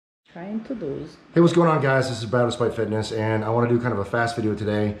Trying to those. Hey, what's going on, guys? This is Brad with Despite Fitness, and I want to do kind of a fast video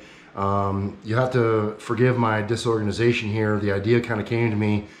today. You have to forgive my disorganization here. The idea kind of came to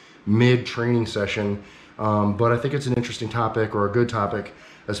me mid-training session, but I think it's an interesting topic, or a good topic,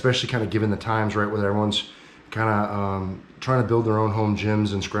 especially kind of given the times, right, where everyone's kind of trying to build their own home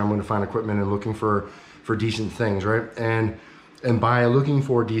gyms and scrambling to find equipment and looking for decent things, right? And by looking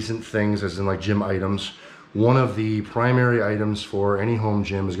for decent things, as in like gym items, one of the primary items for any home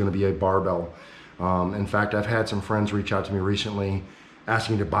gym is going to be a barbell. In fact, I've had some friends reach out to me recently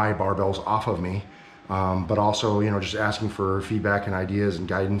asking to buy barbells off of me, but also, you know, just asking for feedback and ideas and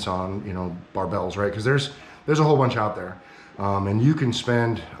guidance on, you know, barbells, right? Because there's a whole bunch out there, and you can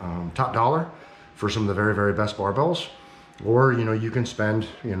spend top dollar for some of the very, very best barbells, or, you know, you can spend,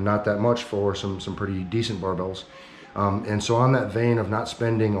 you know, not that much for some pretty decent barbells. And so on that vein of not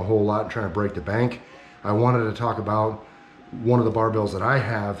spending a whole lot and trying to break the bank, I wanted to talk about one of the barbells that I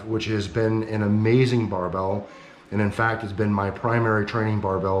have, which has been an amazing barbell. And in fact, it's been my primary training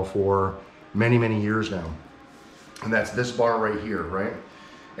barbell for many, many years now. And that's this bar right here, right?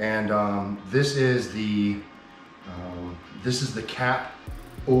 And this is the CAP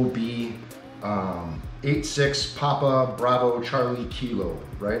OB-86 Papa Bravo Charlie Kilo,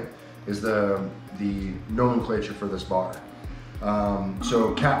 right? Is the nomenclature for this bar.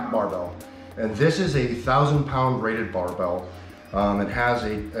 So CAP barbell. And this is a 1,000-pound rated barbell. It has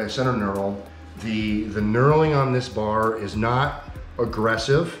a center knurl. The knurling on this bar is not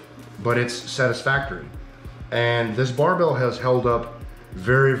aggressive, but it's satisfactory. And this barbell has held up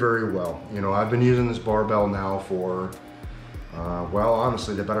very, very well. You know, I've been using this barbell now for, well,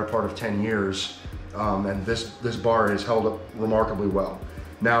 honestly, the better part of 10 years. And this bar has held up remarkably well.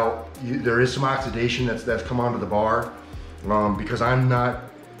 Now, there is some oxidation that's come onto the bar because I'm not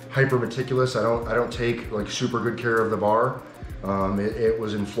hyper meticulous. I don't take like super good care of the bar. It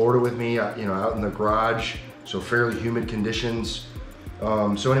was in Florida with me, you know, out in the garage, so fairly humid conditions.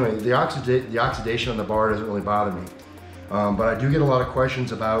 So anyway, the oxidation on the bar doesn't really bother me. But I do get a lot of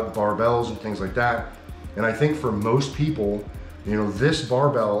questions about barbells and things like that. And I think for most people, you know, this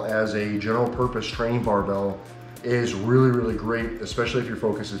barbell as a general purpose training barbell is really, really great, especially if your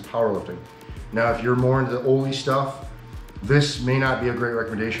focus is powerlifting. Now, if you're more into the oldie stuff, this may not be a great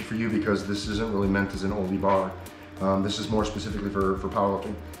recommendation for you because this isn't really meant as an oldie bar. This is more specifically for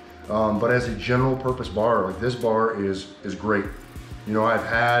powerlifting. But as a general purpose bar, like this bar is great. You know, I've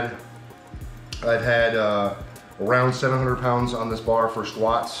had around 700 pounds on this bar for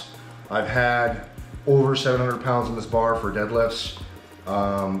squats. I've had over 700 pounds on this bar for deadlifts.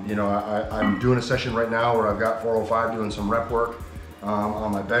 You know, I'm doing a session right now where I've got 405 doing some rep work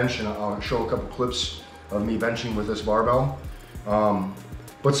on my bench, and I'll show a couple clips of me benching with this barbell.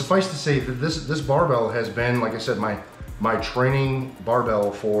 But suffice to say that this barbell has been, like I said, my training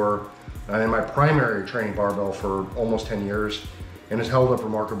barbell for, and my primary training barbell for almost 10 years, and has held up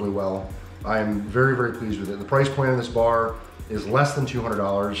remarkably well. I'm very, very pleased with it. The price point on this bar is less than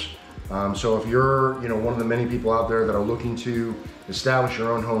 $200. So if you're, you know, one of the many people out there that are looking to establish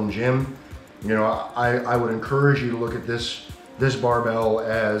your own home gym, you know, I would encourage you to look at this barbell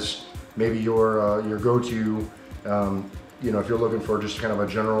as maybe your go-to, you know, if you're looking for just kind of a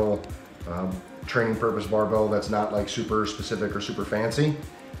general training purpose barbell that's not like super specific or super fancy.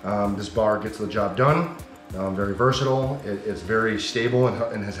 This bar gets the job done, very versatile, it's very stable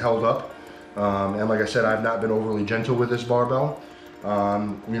and has held up. And like I said, I've not been overly gentle with this barbell. You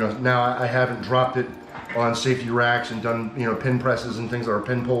know, now I haven't dropped it on safety racks and done, you know, pin presses and things, or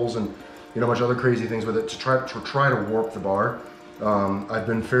pin pulls and, you know, a bunch of other crazy things with it to try to warp the bar. I've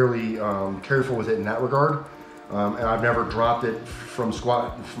been fairly careful with it in that regard, and I've never dropped it from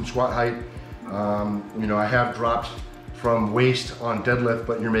squat height. You know, I have dropped from waist on deadlift,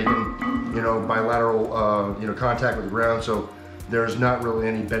 but you're making, you know, bilateral, you know, contact with the ground, so there's not really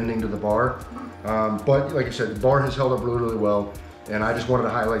any bending to the bar. But like I said, the bar has held up really, really well, and I just wanted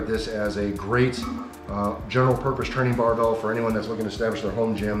to highlight this as a great general purpose training barbell for anyone that's looking to establish their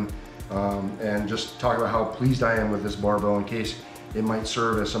home gym, and just talk about how pleased I am with this barbell in case it might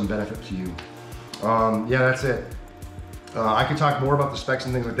serve as some benefit to you. Yeah, that's it. I could talk more about the specs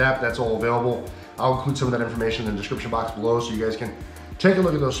and things like that, but that's all available. I'll include some of that information in the description box below so you guys can take a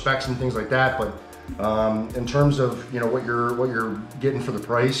look at those specs and things like that. But in terms of, you know, what you're getting for the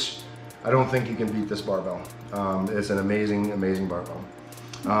price, I don't think you can beat this barbell. It's an amazing, amazing barbell.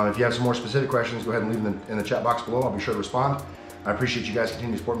 If you have some more specific questions, go ahead and leave them in the chat box below. I'll be sure to respond. I appreciate you guys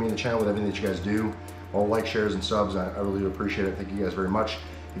continuing to support me in the channel with everything that you guys do. All like, shares, and subs, I really do appreciate it. Thank you guys very much.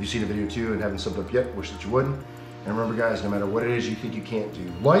 If you see the video too and haven't subbed up yet, wish that you would. And remember, guys, no matter what it is you think you can't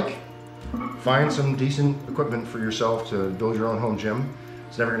do, like, find some decent equipment for yourself to build your own home gym.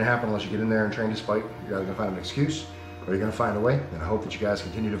 It's never gonna happen unless you get in there and train despite. You're either gonna find an excuse or you're gonna find a way, and I hope that you guys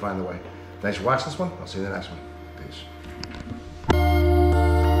continue to find the way. Thanks for watching this one. I'll see you in the next one.